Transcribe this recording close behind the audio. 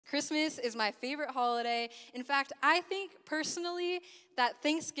Christmas is my favorite holiday. In fact, I think personally that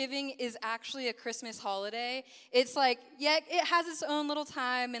Thanksgiving is actually a Christmas holiday. It's like, yeah, it has its own little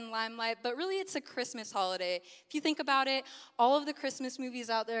time and limelight, but really it's a Christmas holiday. If you think about it, all of the Christmas movies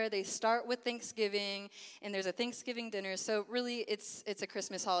out there, they start with Thanksgiving, and there's a Thanksgiving dinner. So really, it's a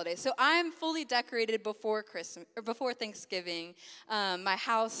Christmas holiday. So I'm fully decorated before Christmas or before Thanksgiving. My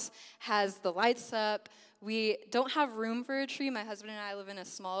house has the lights up. We don't have room for a tree. My husband and I live in a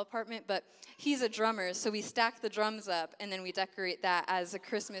small apartment, but he's a drummer, so we stack the drums up, and then we decorate that as a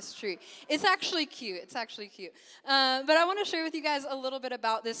Christmas tree. It's actually cute. It's actually cute. But I want to share with you guys a little bit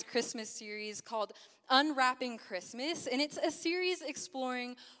about this Christmas series called Unwrapping Christmas, and it's a series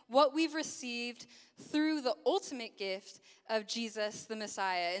exploring what we've received through the ultimate gift of Jesus, the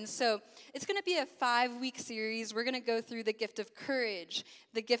Messiah. And so it's going to be a 5-week series. We're going to go through the gift of courage,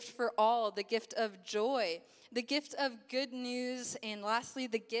 the gift for all, the gift of joy, the gift of good news, and lastly,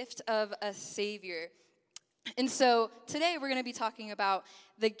 the gift of a Savior. And so today we're going to be talking about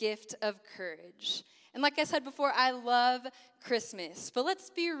the gift of courage. And like I said before, I love Christmas. But let's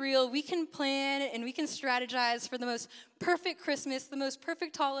be real, we can plan and we can strategize for the most perfect Christmas, the most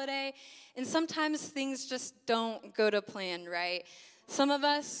perfect holiday, and sometimes things just don't go to plan, right? Some of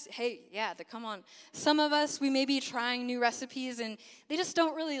us, come on. Some of us, we may be trying new recipes and they just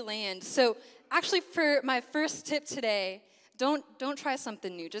don't really land. So actually for my first tip today, don't try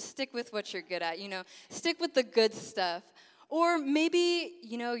something new. Just stick with what you're good at, Stick with the good stuff. Or maybe,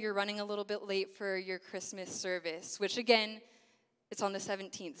 you're running a little bit late for your Christmas service, which again, it's on the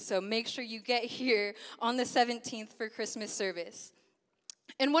 17th. So make sure you get here on the 17th for Christmas service.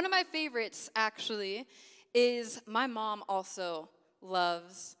 And one of my favorites, actually, is my mom also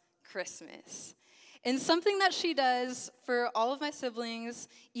loves Christmas. And something that she does for all of my siblings,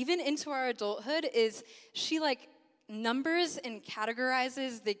 even into our adulthood, is she numbers and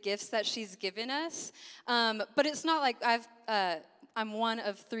categorizes the gifts that she's given us. But it's not like I'm one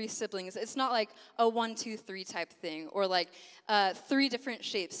of 3 siblings. It's not like a 1, 2, 3 type thing or 3 different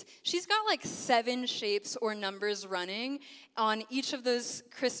shapes. She's got 7 shapes or numbers running on each of those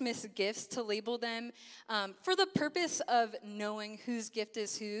Christmas gifts to label them for the purpose of knowing whose gift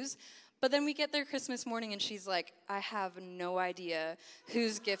is whose. But then we get there Christmas morning and she's like, I have no idea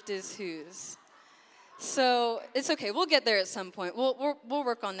whose gift is whose. So it's okay. We'll get there at some point. We'll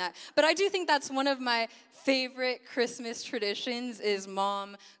work on that. But I do think that's one of my favorite Christmas traditions is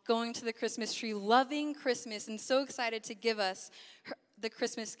Mom going to the Christmas tree, loving Christmas, and so excited to give us the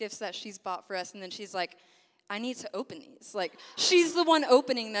Christmas gifts that she's bought for us. And then she's like, I need to open these. She's the one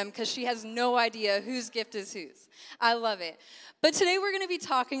opening them because she has no idea whose gift is whose. I love it. But today we're going to be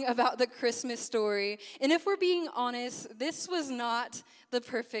talking about the Christmas story. And if we're being honest, this was not the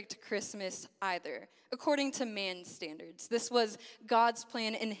perfect Christmas either, according to man's standards. This was God's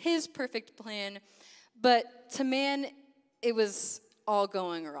plan and his perfect plan. But to man, it was all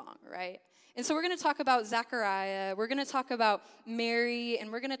going wrong, right? And so we're going to talk about Zechariah, we're going to talk about Mary,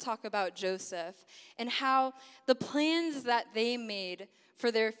 and we're going to talk about Joseph, and how the plans that they made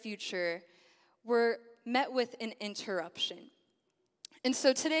for their future were met with an interruption. And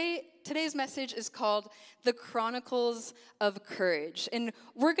so today's message is called The Chronicles of Courage. And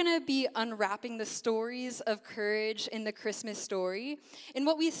we're going to be unwrapping the stories of courage in the Christmas story and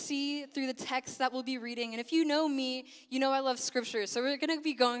what we see through the text that we'll be reading. And if you know me, you know I love scripture. So we're going to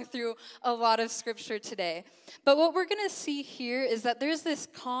be going through a lot of scripture today. But what we're going to see here is that there's this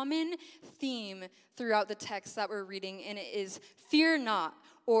common theme throughout the text that we're reading, and it is fear not,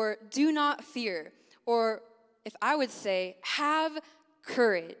 or do not fear, or if I would say, have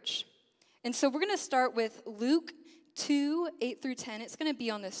courage. And so we're going to start with Luke 2, 8 through 10. It's going to be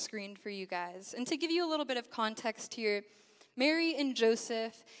on the screen for you guys. And to give you a little bit of context here, Mary and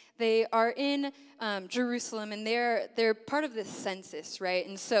Joseph, they are in Jerusalem, and they're part of this census, right?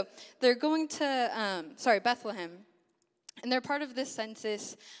 And so they're going to, Bethlehem. And they're part of this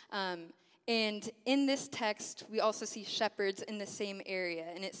census. And in this text, we also see shepherds in the same area.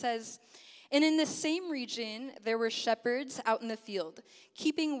 And it says, and in the same region, there were shepherds out in the field,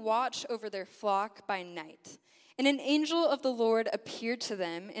 keeping watch over their flock by night. And an angel of the Lord appeared to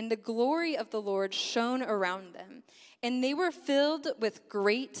them, and the glory of the Lord shone around them. And they were filled with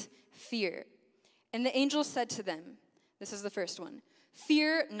great fear. And the angel said to them, this is the first one,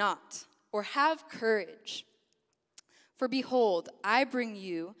 fear not, or have courage. For behold, I bring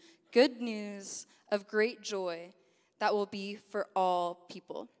you good news of great joy that will be for all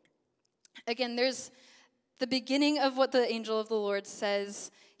people. Again, there's the beginning of what the angel of the Lord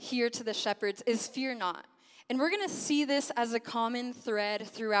says here to the shepherds is fear not. And we're going to see this as a common thread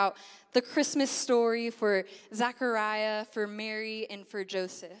throughout the Christmas story for Zechariah, for Mary, and for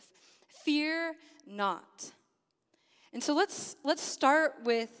Joseph. Fear not. And so let's start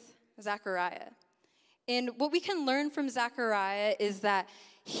with Zechariah. And what we can learn from Zechariah is that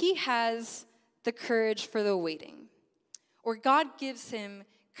he has the courage for the waiting, or God gives him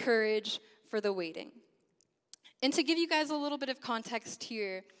courage for the waiting. And to give you guys a little bit of context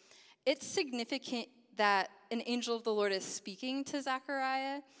here, it's significant that an angel of the Lord is speaking to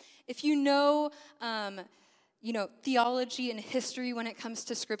Zechariah. If you know theology and history when it comes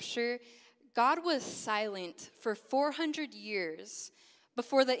to Scripture, God was silent for 400 years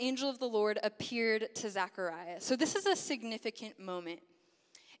before the angel of the Lord appeared to Zechariah. So this is a significant moment.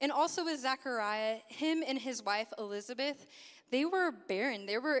 And also with Zechariah, him and his wife Elizabeth, they were barren.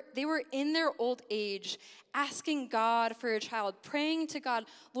 They were in their old age, asking God for a child, praying to God,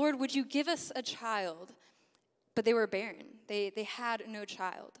 Lord, would you give us a child? But they were barren. They had no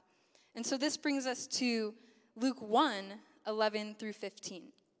child. And so this brings us to Luke 1:11 through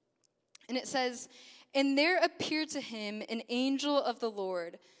 15. And it says, "And there appeared to him an angel of the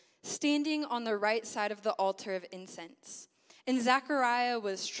Lord, standing on the right side of the altar of incense. And Zechariah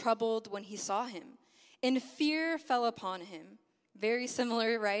was troubled when he saw him, and fear fell upon him." Very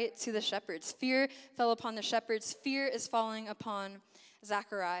similar, right, to the shepherds. Fear fell upon the shepherds. Fear is falling upon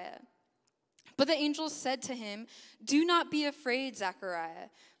Zechariah. But the angel said to him, "Do not be afraid, Zechariah,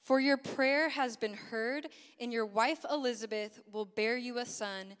 for your prayer has been heard, and your wife Elizabeth will bear you a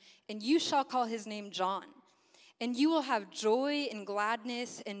son, and you shall call his name John. And you will have joy and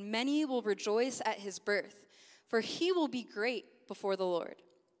gladness, and many will rejoice at his birth, for he will be great before the Lord."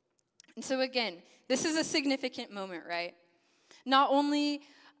 And so again, this is a significant moment, right? Not only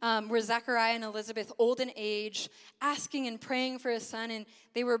were Zechariah and Elizabeth old in age, asking and praying for a son, and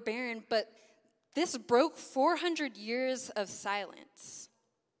they were barren, but this broke 400 years of silence.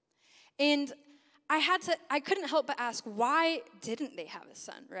 And I couldn't help but ask, why didn't they have a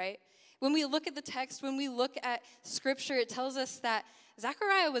son, right? When we look at the text, when we look at Scripture, it tells us that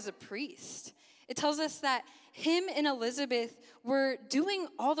Zechariah was a priest. It tells us that him and Elizabeth were doing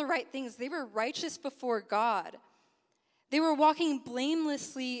all the right things. They were righteous before God. They were walking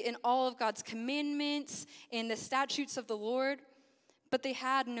blamelessly in all of God's commandments and the statutes of the Lord, but they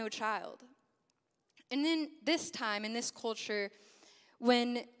had no child. And then this time, in this culture,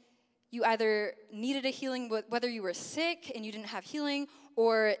 when you either needed a healing, whether you were sick and you didn't have healing,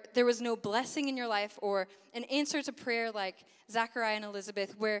 or there was no blessing in your life, or an answer to prayer like Zechariah and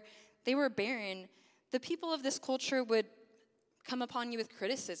Elizabeth, where they were barren, the people of this culture would come upon you with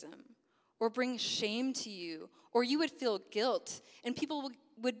criticism, or bring shame to you, or you would feel guilt. And people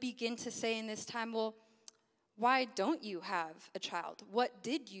would begin to say in this time, well, why don't you have a child? What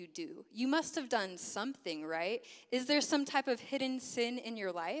did you do? You must have done something, right? Is there some type of hidden sin in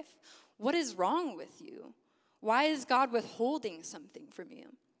your life? What is wrong with you? Why is God withholding something from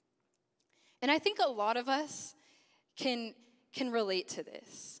you? And I think a lot of us can relate to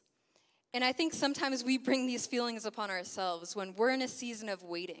this. And I think sometimes we bring these feelings upon ourselves when we're in a season of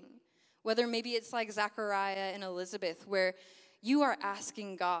waiting. Whether maybe it's like Zechariah and Elizabeth, where you are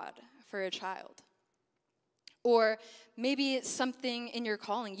asking God for a child. Or maybe it's something in your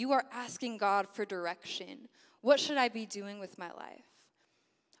calling. You are asking God for direction. What should I be doing with my life?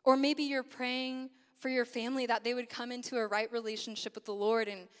 Or maybe you're praying for your family that they would come into a right relationship with the Lord.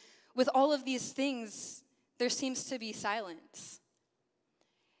 And with all of these things, there seems to be silence.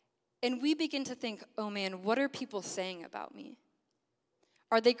 And we begin to think, oh man, what are people saying about me?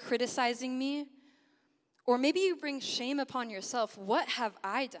 Are they criticizing me? Or maybe you bring shame upon yourself. What have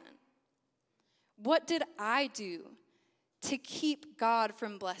I done? What did I do to keep God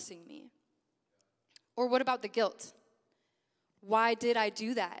from blessing me? Or what about the guilt? Why did I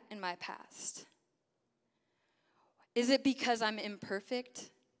do that in my past? Is it because I'm imperfect?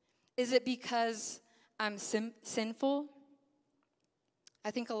 Is it because I'm sinful?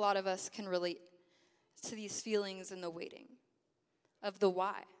 I think a lot of us can relate to these feelings in the waiting of the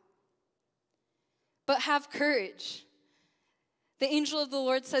why. But have courage. The angel of the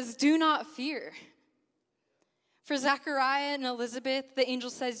Lord says, do not fear. For Zechariah and Elizabeth, the angel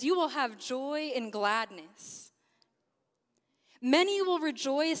says, you will have joy and gladness. Many will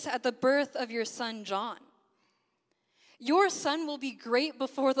rejoice at the birth of your son, John. Your son will be great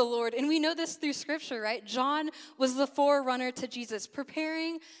before the Lord. And we know this through Scripture, right? John was the forerunner to Jesus,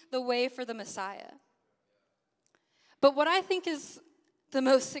 preparing the way for the Messiah. But what I think is the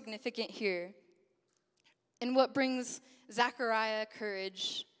most significant here, and what brings Zechariah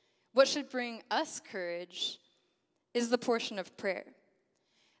courage, what should bring us courage, is the portion of prayer.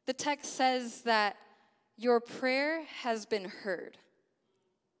 The text says that your prayer has been heard.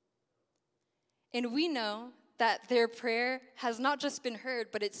 And we know that their prayer has not just been heard,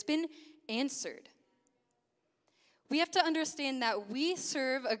 but it's been answered. We have to understand that we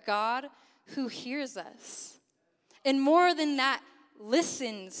serve a God who hears us. And more than that,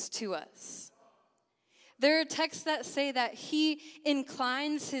 listens to us. There are texts that say that he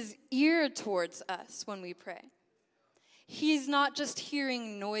inclines his ear towards us when we pray. He's not just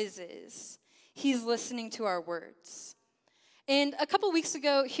hearing noises. He's listening to our words. And a couple weeks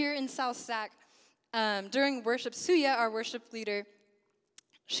ago here in South Sac, during worship, Suya, our worship leader,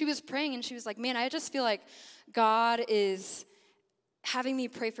 she was praying and she was like, man, I just feel like God is having me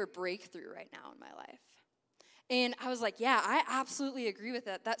pray for breakthrough right now in my life. And I was like, yeah, I absolutely agree with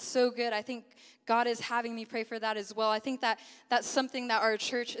that. That's so good. I think God is having me pray for that as well. I think that that's something that our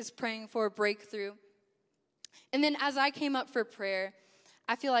church is praying for, breakthrough. And then as I came up for prayer,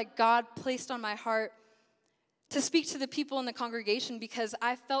 I feel like God placed on my heart to speak to the people in the congregation because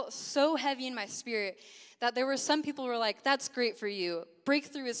I felt so heavy in my spirit that there were some people who were like, that's great for you.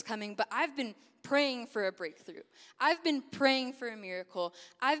 Breakthrough is coming, but I've been praying for a breakthrough. I've been praying for a miracle.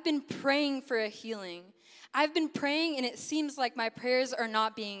 I've been praying for a healing. I've been praying, and it seems like my prayers are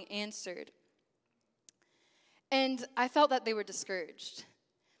not being answered. And I felt that they were discouraged.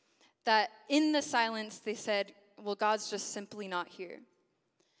 That in the silence, they said, well, God's just simply not here.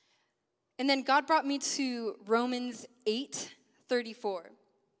 And then God brought me to Romans 8:34.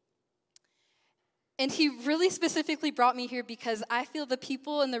 And he really specifically brought me here because I feel the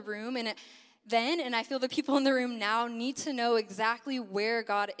people in the room and I feel the people in the room now need to know exactly where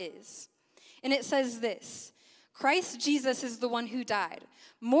God is. And it says this, Christ Jesus is the one who died.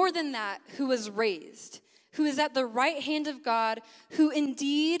 More than that, who was raised, who is at the right hand of God, who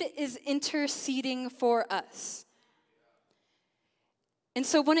indeed is interceding for us. And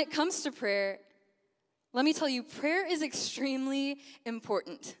so when it comes to prayer, let me tell you, prayer is extremely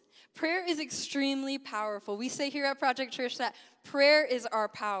important. Prayer is extremely powerful. We say here at Project Church that prayer is our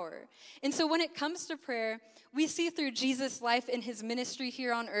power. And so when it comes to prayer, we see through Jesus' life and his ministry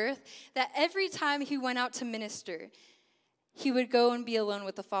here on earth that every time he went out to minister, he would go and be alone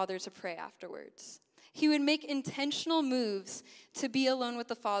with the Father to pray afterwards. He would make intentional moves to be alone with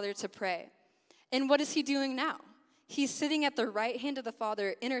the Father to pray. And what is he doing now? He's sitting at the right hand of the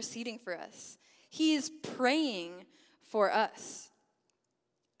Father interceding for us. He is praying for us.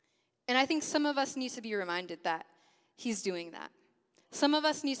 And I think some of us need to be reminded that he's doing that. Some of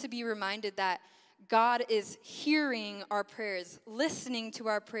us need to be reminded that God is hearing our prayers, listening to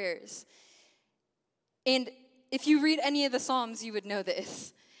our prayers. And if you read any of the Psalms, you would know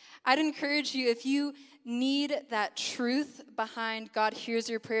this. I'd encourage you, if you need that truth behind God hears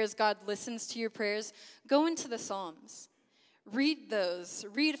your prayers, God listens to your prayers, go into the Psalms. Read those.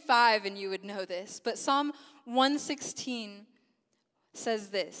 Read 5 and you would know this. But Psalm 116 says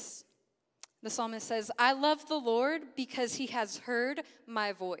this. The psalmist says, I love the Lord because he has heard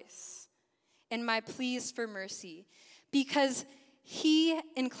my voice and my pleas for mercy. Because he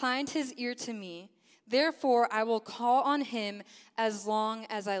inclined his ear to me, therefore I will call on him as long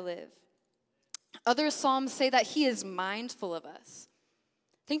as I live. Other psalms say that he is mindful of us.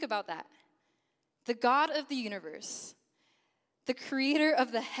 Think about that. The God of the universe, the creator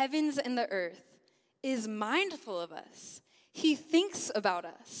of the heavens and the earth, is mindful of us. He thinks about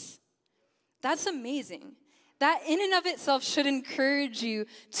us. That's amazing. That in and of itself should encourage you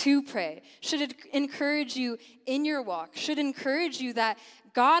to pray, should encourage you in your walk, should encourage you that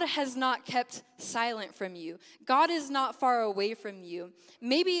God has not kept silent from you. God is not far away from you.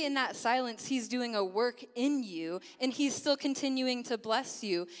 Maybe in that silence, he's doing a work in you, and he's still continuing to bless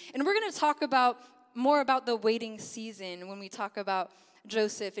you. And we're going to talk more about the waiting season when we talk about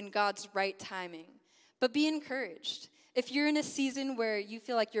Joseph and God's right timing. But be encouraged. If you're in a season where you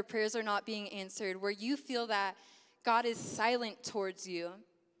feel like your prayers are not being answered, where you feel that God is silent towards you,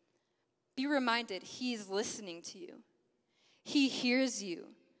 be reminded he's listening to you. He hears you.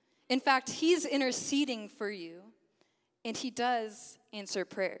 In fact, he's interceding for you, and he does answer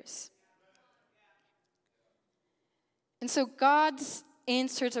prayers. And so God's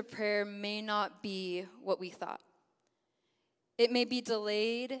answer to prayer may not be what we thought. It may be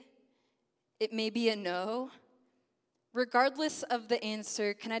delayed. It may be a no. Regardless of the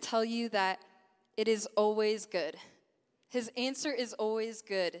answer, can I tell you that it is always good? His answer is always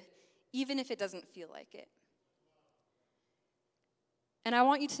good, even if it doesn't feel like it. And I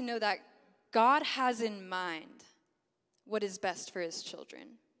want you to know that God has in mind what is best for his children.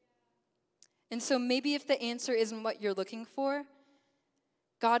 And so maybe if the answer isn't what you're looking for,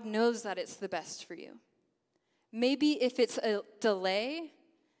 God knows that it's the best for you. Maybe if it's a delay,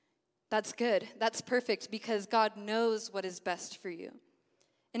 that's good. That's perfect because God knows what is best for you.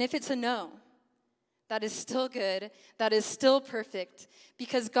 And if it's a no, that is still good. That is still perfect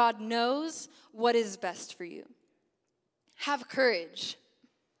because God knows what is best for you. Have courage.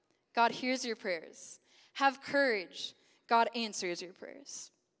 God hears your prayers. Have courage. God answers your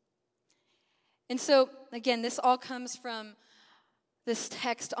prayers. And so, again, this all comes from this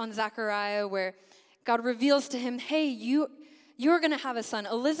text on Zechariah where God reveals to him, hey, you're going to have a son.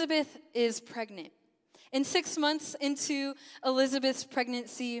 Elizabeth is pregnant. And 6 months into Elizabeth's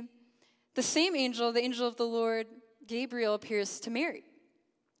pregnancy, the same angel, the angel of the Lord, Gabriel, appears to Mary.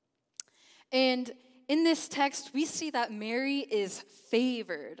 And in this text, we see that Mary is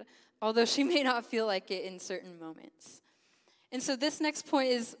favored, although she may not feel like it in certain moments. And so this next point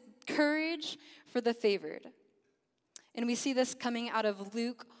is courage for the favored. And we see this coming out of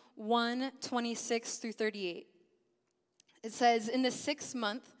Luke 1:26 through 38. It says, in the 6th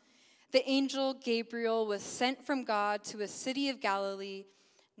month, the angel Gabriel was sent from God to a city of Galilee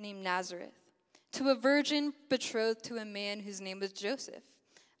named Nazareth, to a virgin betrothed to a man whose name was Joseph,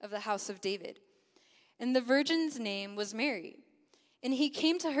 of the house of David. And the virgin's name was Mary. And he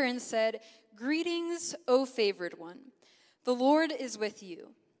came to her and said, greetings, O favored one. The Lord is with you.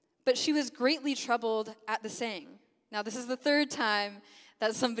 But she was greatly troubled at the saying. Now, this is the 3rd time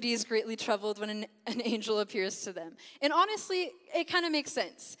that somebody is greatly troubled when an angel appears to them. And honestly, it kind of makes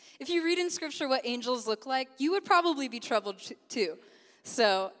sense. If you read in Scripture what angels look like, you would probably be troubled too.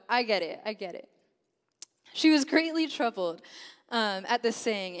 So I get it. She was greatly troubled at this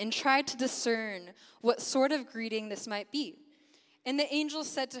saying and tried to discern what sort of greeting this might be. And the angel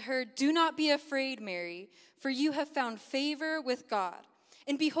said to her, do not be afraid, Mary, for you have found favor with God.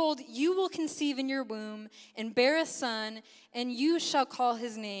 And behold, you will conceive in your womb and bear a son, and you shall call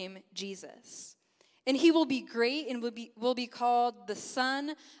his name Jesus. And he will be great and will be called the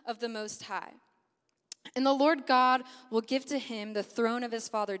Son of the Most High. And the Lord God will give to him the throne of his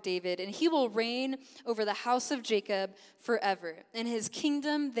father David, and he will reign over the house of Jacob forever, and his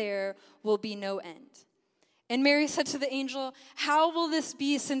kingdom there will be no end. And Mary said to the angel, how will this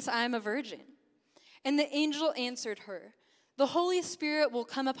be since I am a virgin? And the angel answered her, the Holy Spirit will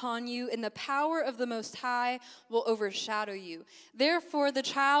come upon you, and the power of the Most High will overshadow you. Therefore, the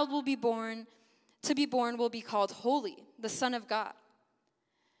child will be born will be called Holy, the Son of God.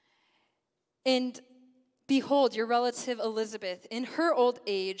 And behold, your relative Elizabeth, in her old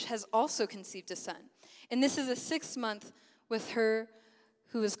age, has also conceived a son. And this is the 6th month with her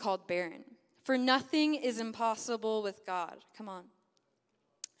who is called barren. For nothing is impossible with God. Come on.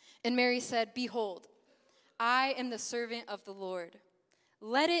 And Mary said, behold, I am the servant of the Lord.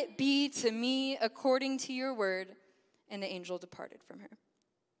 Let it be to me according to your word. And the angel departed from her.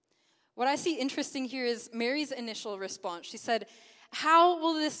 What I see interesting here is Mary's initial response. She said, how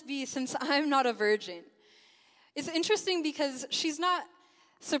will this be since I'm not a virgin? It's interesting because she's not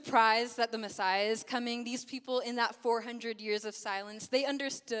surprised that the Messiah is coming. These people in that 400 years of silence, they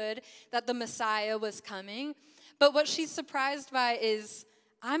understood that the Messiah was coming. But what she's surprised by is,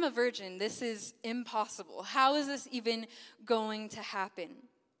 I'm a virgin. This is impossible. How is this even going to happen?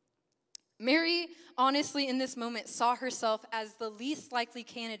 Mary, honestly, in this moment, saw herself as the least likely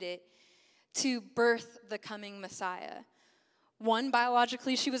candidate to birth the coming Messiah. One,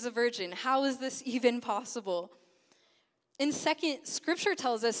 biologically, she was a virgin. How is this even possible? And second, Scripture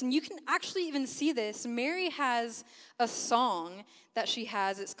tells us, and you can actually even see this, Mary has a song that she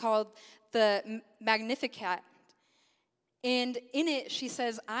has. It's called the Magnificat. And in it, she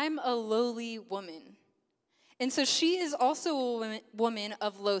says, I'm a lowly woman. And so she is also a woman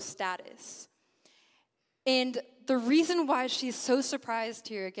of low status. And the reason why she's so surprised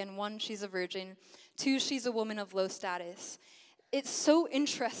here, again, one, she's a virgin. Two, she's a woman of low status. It's so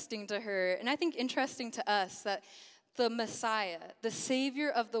interesting to her, and I think interesting to us, that the Messiah, the Savior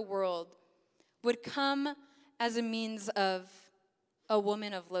of the world, would come as a means of a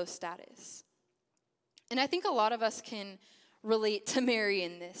woman of low status. And I think a lot of us can relate to Mary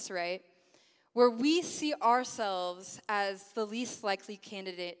in this, right? Where we see ourselves as the least likely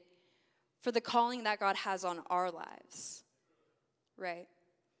candidate for the calling that God has on our lives, right?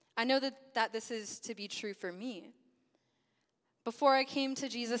 I know that this is to be true for me. Before I came to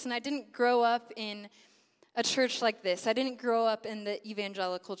Jesus, and I didn't grow up in a church like this. I didn't grow up in the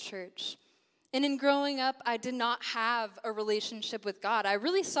evangelical church. And in growing up, I did not have a relationship with God. I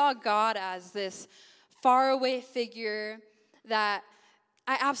really saw God as this faraway figure that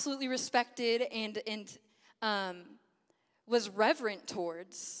I absolutely respected and was reverent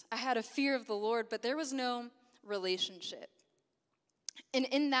towards. I had a fear of the Lord, but there was no relationship. And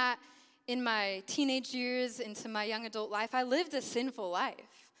in my teenage years, into my young adult life, I lived a sinful life.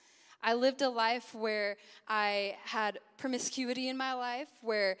 I lived a life where I had promiscuity in my life,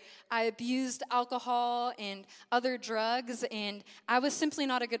 where I abused alcohol and other drugs, and I was simply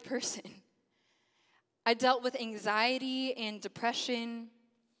not a good person. I dealt with anxiety and depression.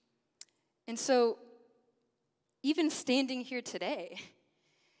 And so, even standing here today,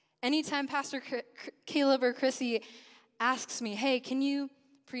 anytime Pastor Caleb or Chrissy asks me, hey, can you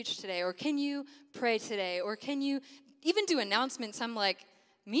preach today? Or can you pray today? Or can you even do announcements? I'm like,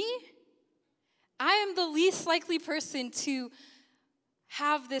 me? I am the least likely person to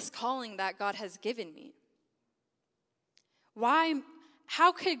have this calling that God has given me. Why?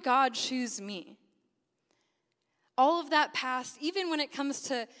 How could God choose me? All of that past, even when it comes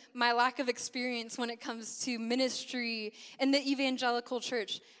to my lack of experience, when it comes to ministry and the evangelical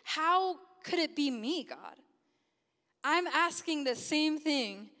church, how could it be me, God? I'm asking the same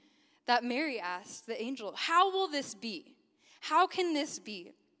thing that Mary asked the angel. How will this be? How can this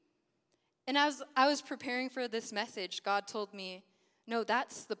be? And as I was preparing for this message, God told me, no,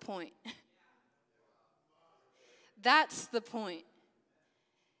 that's the point. That's the point.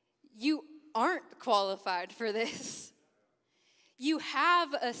 You aren't qualified for this. You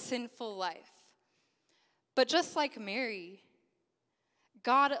have a sinful life. But just like Mary,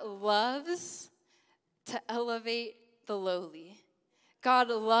 God loves to elevate the lowly. God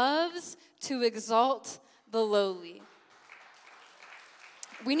loves to exalt the lowly.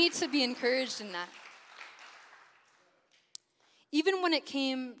 We need to be encouraged in that. Even when it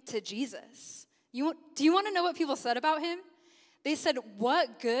came to Jesus, do you want to know what people said about him? They said,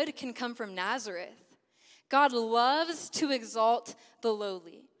 what good can come from Nazareth? God loves to exalt the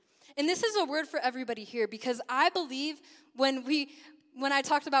lowly. And this is a word for everybody here, because I believe when I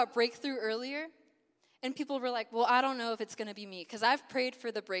talked about breakthrough earlier, and people were like, well, I don't know if it's going to be me, because I've prayed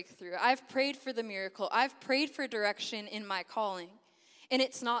for the breakthrough. I've prayed for the miracle. I've prayed for direction in my calling. And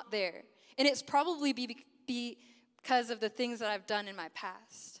it's not there. And it's probably because of the things that I've done in my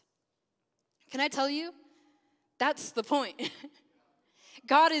past. Can I tell you? That's the point.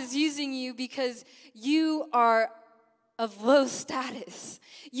 God is using you because you are of low status.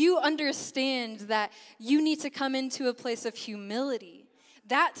 You understand that you need to come into a place of humility.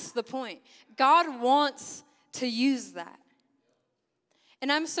 That's the point. God wants to use that.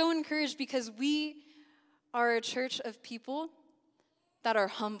 And I'm so encouraged because we are a church of people that are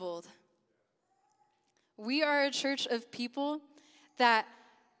humbled. We are a church of people that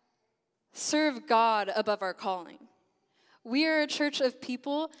serve God above our calling. We are a church of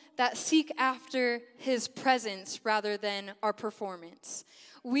people that seek after his presence rather than our performance.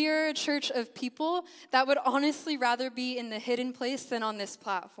 We are a church of people that would honestly rather be in the hidden place than on this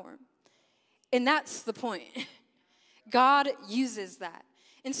platform. And that's the point. God uses that.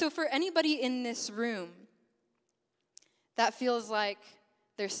 And so for anybody in this room that feels like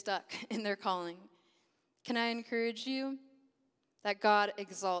they're stuck in their calling, can I encourage you that God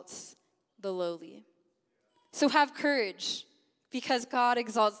exalts the lowly? So have courage because God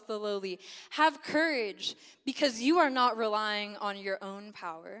exalts the lowly. Have courage because you are not relying on your own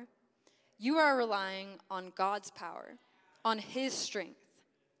power. You are relying on God's power, on his strength.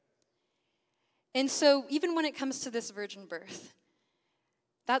 And so even when it comes to this virgin birth,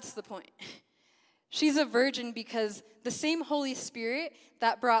 that's the point. She's a virgin because the same Holy Spirit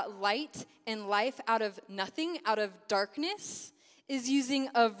that brought light and life out of nothing, out of darkness, is using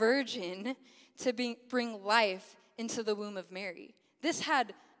a virgin to bring life into the womb of Mary. This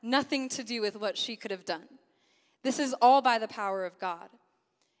had nothing to do with what she could have done. This is all by the power of God.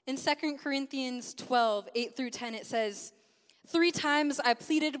 In 2 Corinthians 12, 8 through 10, it says, 3 times I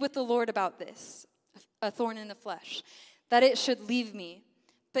pleaded with the Lord about this, a thorn in the flesh, that it should leave me.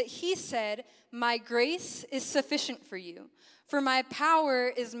 But he said, my grace is sufficient for you, for my power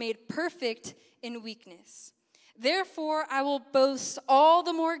is made perfect in weakness. Therefore, I will boast all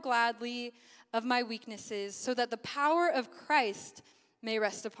the more gladly of my weaknesses, so that the power of Christ may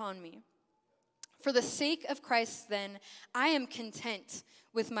rest upon me. For the sake of Christ, then, I am content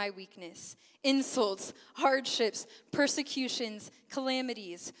with my weakness, insults, hardships, persecutions,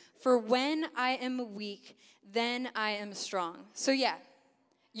 calamities. For when I am weak, then I am strong. So yeah,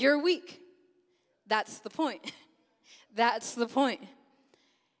 you're weak. That's the point. That's the point.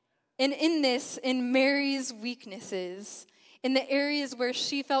 And in Mary's weaknesses, in the areas where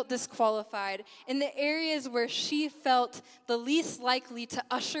she felt disqualified, in the areas where she felt the least likely to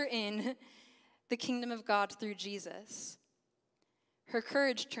usher in the kingdom of God through Jesus, her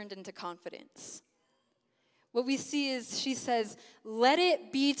courage turned into confidence. What we see is she says, let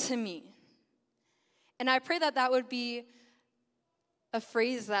it be to me. And I pray that that would be a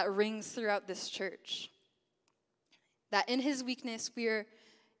phrase that rings throughout this church. That in his weakness, we are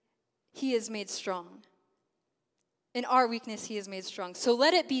he is made strong. In our weakness, he is made strong. So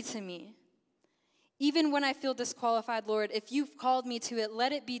let it be to me. Even when I feel disqualified, Lord, if you've called me to it,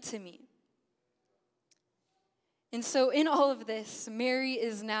 let it be to me. And so in all of this, Mary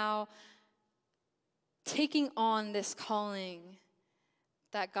is now taking on this calling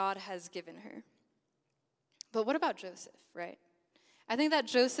that God has given her. But what about Joseph, right? I think that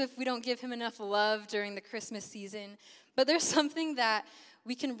Joseph, we don't give him enough love during the Christmas season, but there's something that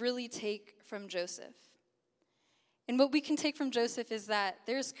we can really take from Joseph. And what we can take from Joseph is that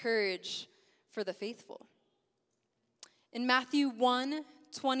there's courage for the faithful. In Matthew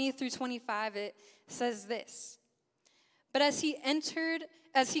 1:20 through 25, it says this: "But as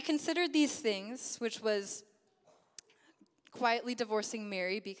he considered these things," which was quietly divorcing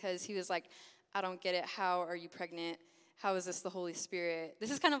Mary because he was like, I don't get it. How are you pregnant? How is this the Holy Spirit?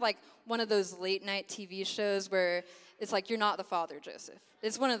 This is kind of like one of those late night TV shows where it's like, you're not the father, Joseph.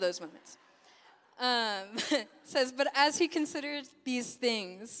 It's one of those moments. Says, but as he considered these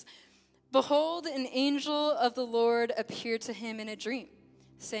things, behold, an angel of the Lord appeared to him in a dream,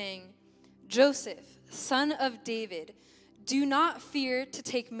 saying, Joseph, son of David, do not fear to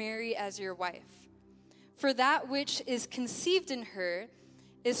take Mary as your wife, for that which is conceived in her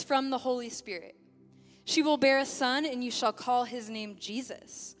is from the Holy Spirit. She will bear a son, and you shall call his name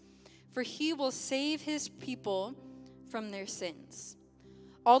Jesus, for he will save his people from their sins.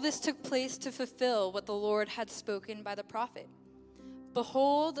 All this took place to fulfill what the Lord had spoken by the prophet.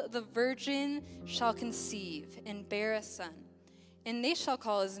 Behold, the virgin shall conceive and bear a son, and they shall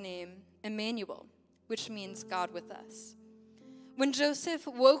call his name Emmanuel, which means God with us. When Joseph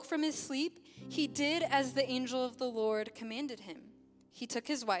woke from his sleep, he did as the angel of the Lord commanded him. He took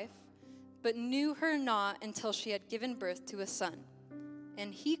his wife, but knew her not until she had given birth to a son,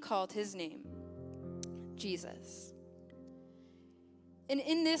 and he called his name Jesus. And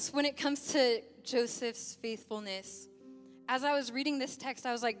in this, when it comes to Joseph's faithfulness, as I was reading this text,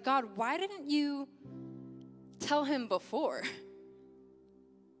 I was like, God, why didn't you tell him before?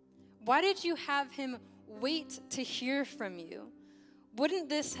 Why did you have him wait to hear from you? Wouldn't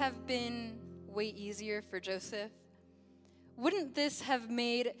this have been way easier for Joseph? Wouldn't this have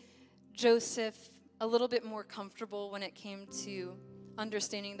made Joseph a little bit more comfortable when it came to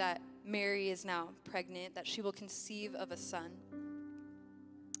understanding that Mary is now pregnant, that she will conceive of a son?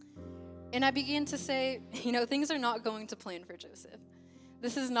 And I began to say, things are not going to plan for Joseph.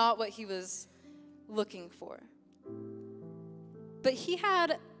 This is not what he was looking for. But he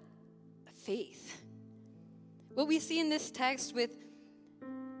had faith. What we see in this text with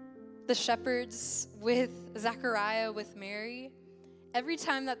the shepherds, with Zechariah, with Mary, every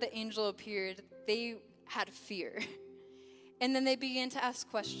time that the angel appeared, they had fear. And then they began to ask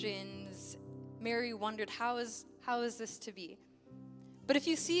questions. Mary wondered, how is this to be? But if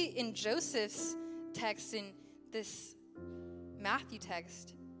you see in Joseph's text, in this Matthew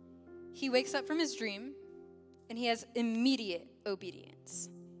text, he wakes up from his dream and he has immediate obedience.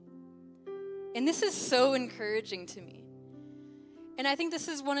 And this is so encouraging to me. And I think this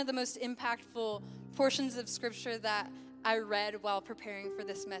is one of the most impactful portions of scripture that I read while preparing for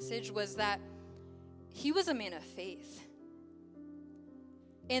this message, was that he was a man of faith.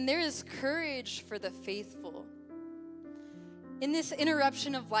 And there is courage for the faithful. In this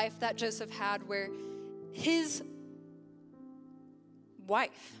interruption of life that Joseph had, where his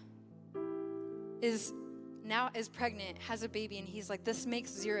wife is pregnant, has a baby, and he's like, this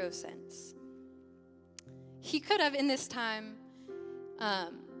makes zero sense. He could have, in this time,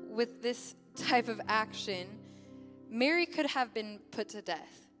 with this type of action, Mary could have been put to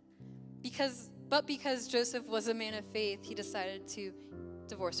death. But because Joseph was a man of faith, he decided to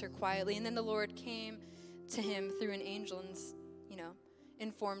divorce her quietly. And then the Lord came to him through an angel and,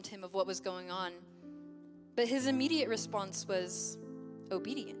 informed him of what was going on. But his immediate response was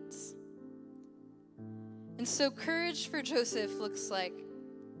obedience. And so courage for Joseph looks like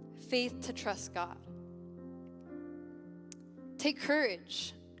faith to trust God. Take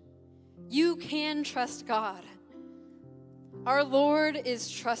courage. You can trust God. Our Lord is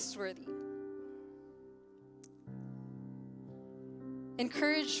trustworthy. And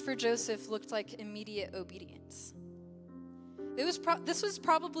courage for Joseph looked like immediate obedience. This was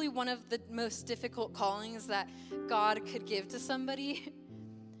probably one of the most difficult callings that God could give to somebody.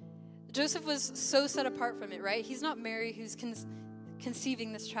 Joseph was so set apart from it, right? He's not Mary who's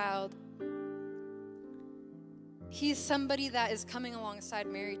conceiving this child. He's somebody that is coming alongside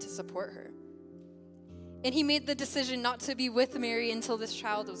Mary to support her. And he made the decision not to be with Mary until this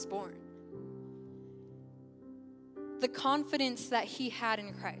child was born. The confidence that he had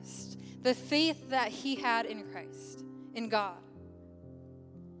in Christ, the faith that he had in Christ, in God.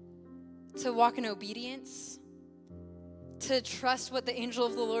 to walk in obedience, to trust what the angel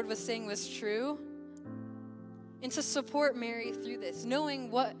of the Lord was saying was true, and to support Mary through this, knowing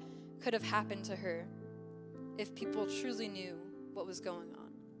what could have happened to her if people truly knew what was going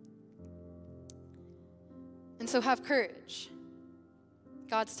on. And so have courage.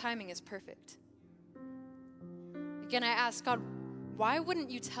 God's timing is perfect. Again, I ask God, why wouldn't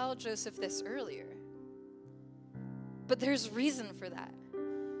you tell Joseph this earlier? But there's reason for that.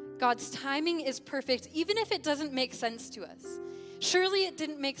 God's timing is perfect, even if it doesn't make sense to us. Surely it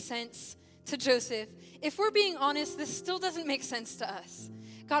didn't make sense to Joseph. If we're being honest, this still doesn't make sense to us.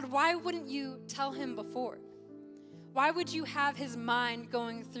 God, why wouldn't you tell him before? Why would you have his mind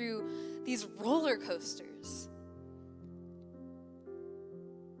going through these roller coasters?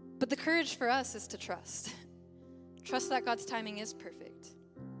 But the courage for us is to trust. Trust that God's timing is perfect.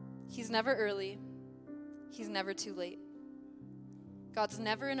 He's never early. He's never too late. God's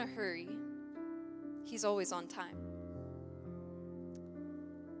never in a hurry. He's always on time.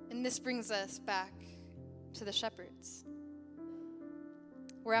 And this brings us back to the shepherds,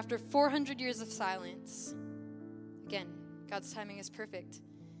 where after 400 years of silence, again, God's timing is perfect.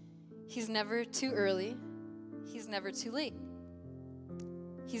 He's never too early. He's never too late.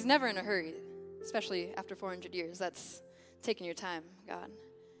 He's never in a hurry, especially after 400 years. That's taking your time, God.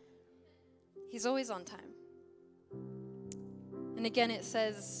 He's always on time. And again, it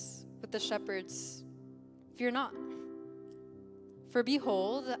says with the shepherds, fear not. For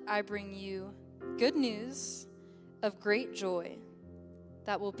behold, I bring you good news of great joy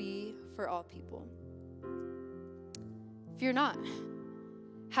that will be for all people. Fear not.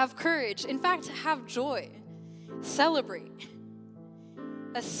 Have courage. In fact, have joy. Celebrate.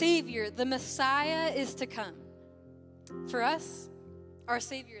 A Savior, the Messiah, is to come. For us, our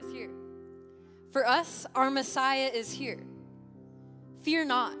Savior is here. For us, our Messiah is here. Fear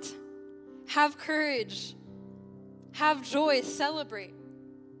not. Have courage. Have joy. Celebrate.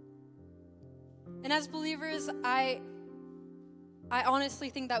 And as believers, I honestly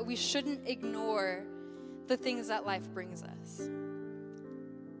think that we shouldn't ignore the things that life brings us.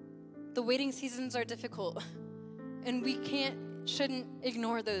 The waiting seasons are difficult, and we shouldn't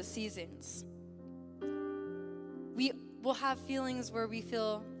ignore those seasons. We will have feelings where we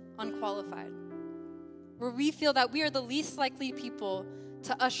feel unqualified, where we feel that we are the least likely people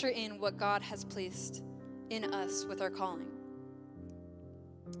to usher in what God has placed in us with our calling.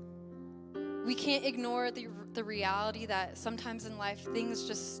 We can't ignore the reality that sometimes in life things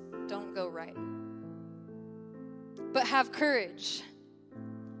just don't go right. But have courage.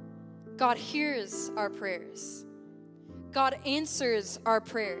 God hears our prayers. God answers our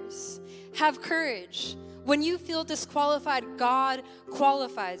prayers. Have courage. When you feel disqualified, God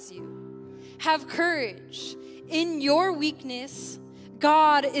qualifies you. Have courage. In your weakness,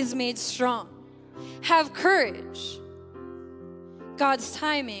 God is made strong. Have courage. God's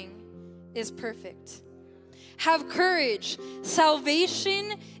timing is perfect. Have courage.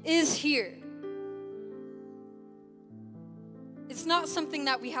 Salvation is here. It's not something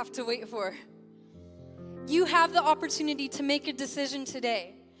that we have to wait for. You have the opportunity to make a decision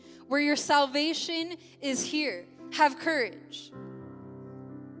today where your salvation is here. Have courage.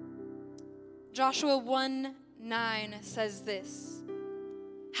 Joshua 1:9 says this: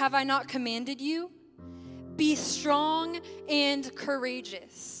 have I not commanded you? Be strong and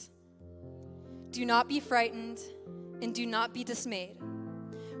courageous. Do not be frightened and do not be dismayed.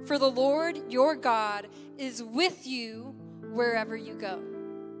 For the Lord your God is with you wherever you go.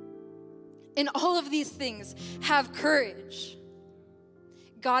 In all of these things, have courage.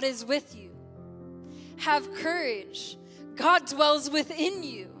 God is with you. Have courage. God dwells within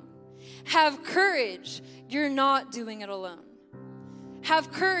you. Have courage. You're not doing it alone.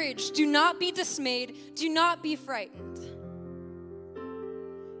 Have courage. Do not be dismayed. Do not be frightened.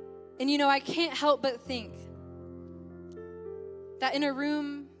 And I can't help but think that in a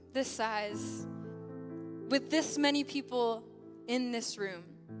room this size, with this many people in this room,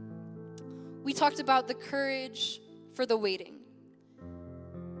 we talked about the courage for the waiting.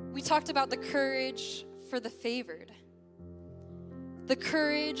 We talked about the courage for the favored, the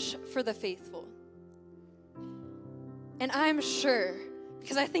courage for the faithful. And I'm sure,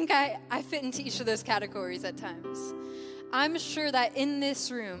 because I think I fit into each of those categories at times, I'm sure that in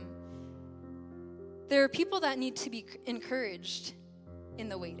this room, there are people that need to be encouraged in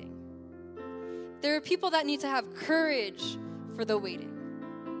the waiting. There are people that need to have courage for the waiting.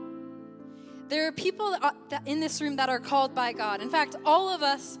 There are people that in this room that are called by God. In fact, all of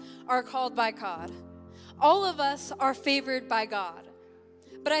us are called by God. All of us are favored by God.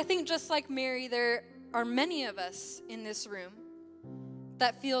 But I think just like Mary, there are many of us in this room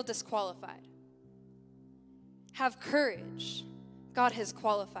that feel disqualified. Have courage. God has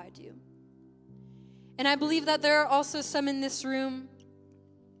qualified you. And I believe that there are also some in this room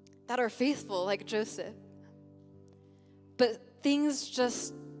that are faithful, like Joseph. But things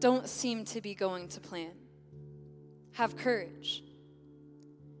just don't seem to be going to plan. Have courage.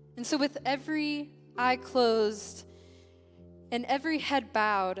 And so with every eye closed and every head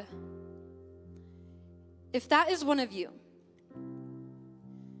bowed, if that is one of you,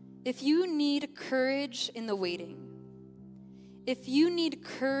 if you need courage in the waiting, if you need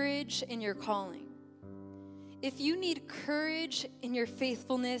courage in your calling, if you need courage in your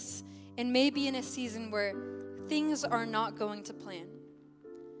faithfulness, and maybe in a season where things are not going to plan,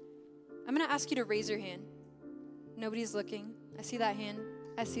 I'm going to ask you to raise your hand. Nobody's looking. I see that hand.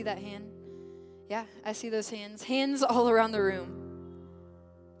 I see that hand. Yeah, I see those hands. Hands all around the room.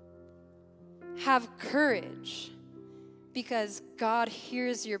 Have courage because God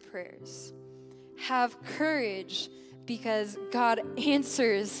hears your prayers. Have courage because God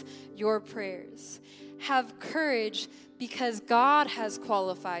answers your prayers. Have courage because God has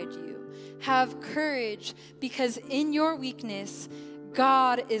qualified you. Have courage because in your weakness,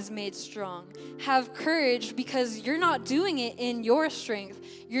 God is made strong. Have courage because you're not doing it in your strength.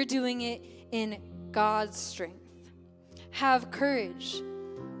 You're doing it in God's strength. Have courage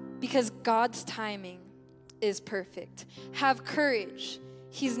because God's timing is perfect. Have courage.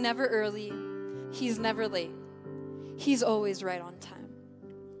 He's never early. He's never late. He's always right on time.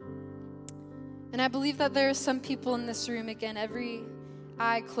 And I believe that there are some people in this room, again, every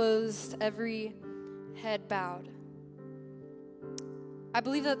eye closed, every head bowed. I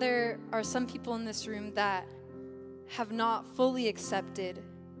believe that there are some people in this room that have not fully accepted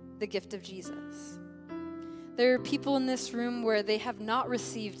the gift of Jesus. There are people in this room where they have not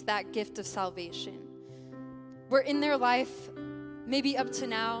received that gift of salvation. Where in their life, maybe up to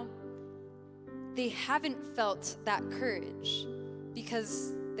now, they haven't felt that courage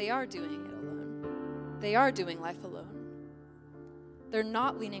because they are doing it alone. They are doing life alone. They're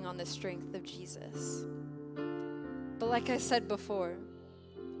not leaning on the strength of Jesus. But like I said before,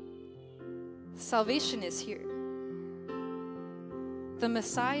 salvation is here. The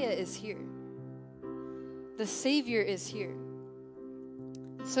Messiah is here. The Savior is here.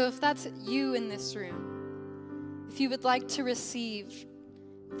 So if that's you in this room, if you would like to receive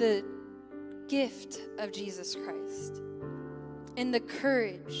the gift of Jesus Christ and the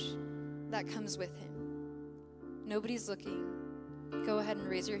courage that comes with him, nobody's looking. Go ahead and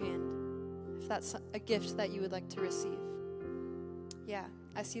raise your hand if that's a gift that you would like to receive. Yeah,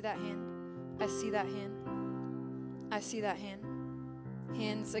 I see that hand. I see that hand. I see that hand.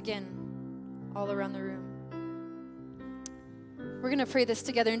 Hands again, all around the room. We're going to pray this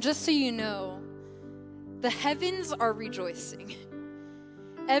together. And just so you know, the heavens are rejoicing.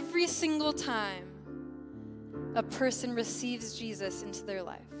 Every single time a person receives Jesus into their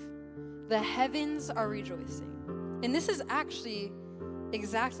life, the heavens are rejoicing. And this is actually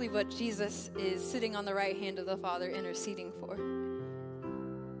exactly what Jesus is sitting on the right hand of the Father interceding for.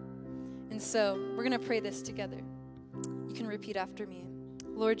 And so we're going to pray this together. You can repeat after me.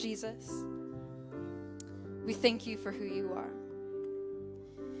 Lord Jesus, we thank you for who you are.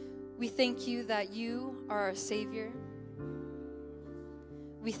 We thank you that you are our Savior.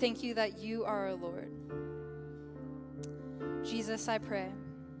 We thank you that you are our Lord. Jesus, I pray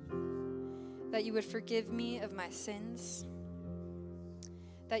that you would forgive me of my sins,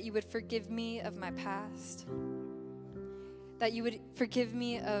 that you would forgive me of my past, that you would forgive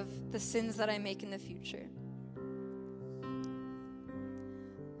me of the sins that I make in the future.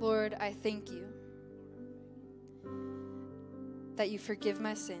 Lord, I thank you that you forgive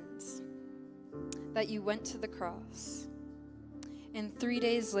my sins, that you went to the cross, and 3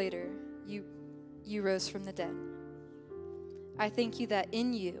 days later, you rose from the dead. I thank you that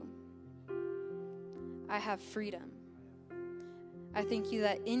in you, I have freedom. I thank you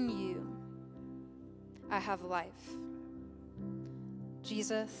that in you, I have life.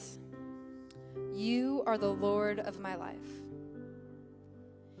 Jesus, you are the Lord of my life.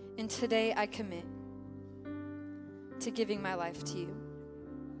 And today I commit to giving my life to you.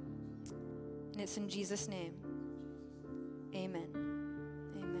 And it's in Jesus' name, amen.